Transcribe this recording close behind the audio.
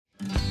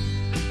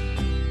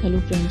Hello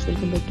friends,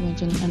 welcome back to my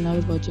channel and now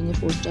we're watching a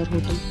 4-star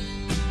hotel.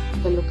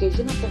 The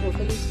location of the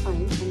hotel is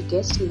fine and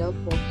guests love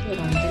walking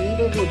around the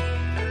neighborhood.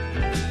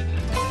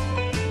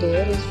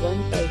 There is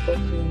one type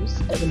of rooms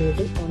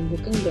available on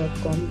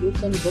booking.com. You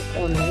can book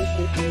online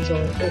and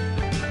enjoy it.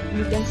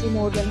 You can see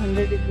more than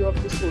 100 reviews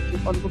of this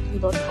hotel on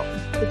booking.com.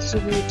 Its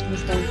review rating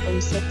is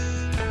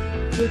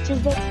 9.6, which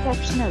is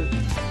exceptional.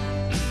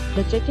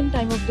 The check-in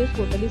time of this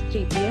hotel is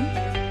 3 p.m.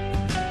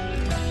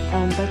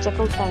 and the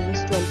checkout time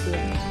is 12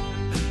 p.m.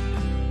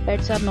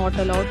 Pets are not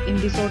allowed in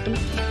this hotel.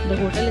 The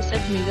hotel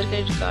accepts major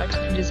credit cards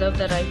and reserves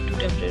the right to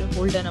temporarily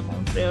hold an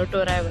amount prior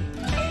to arrival.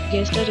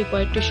 Guests are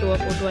required to show a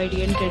photo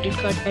ID and credit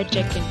card at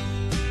check-in.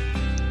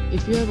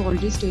 If you have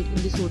already stayed in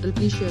this hotel,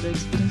 please share your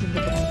experience in the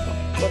comment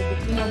box. For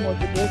booking or more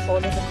details, follow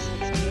the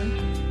description.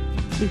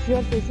 If you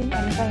are facing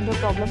any kind of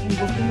problem in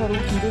booking a room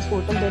in this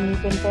hotel, then you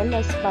can tell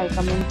us by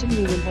commenting.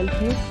 We will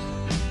help you.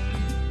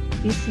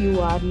 If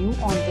you are new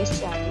on this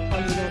channel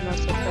or you have not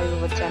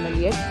subscribed our channel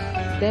yet,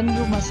 then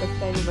you must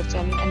subscribe our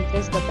channel and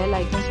press the bell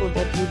icon so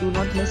that you do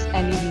not miss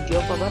any video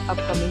of our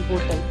upcoming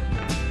hotel.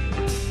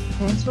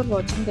 Thanks for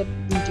watching the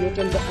video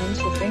till the end.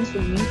 So friends,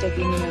 will meet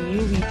again in a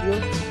new video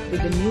with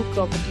a new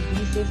property.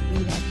 Be safe,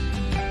 be happy.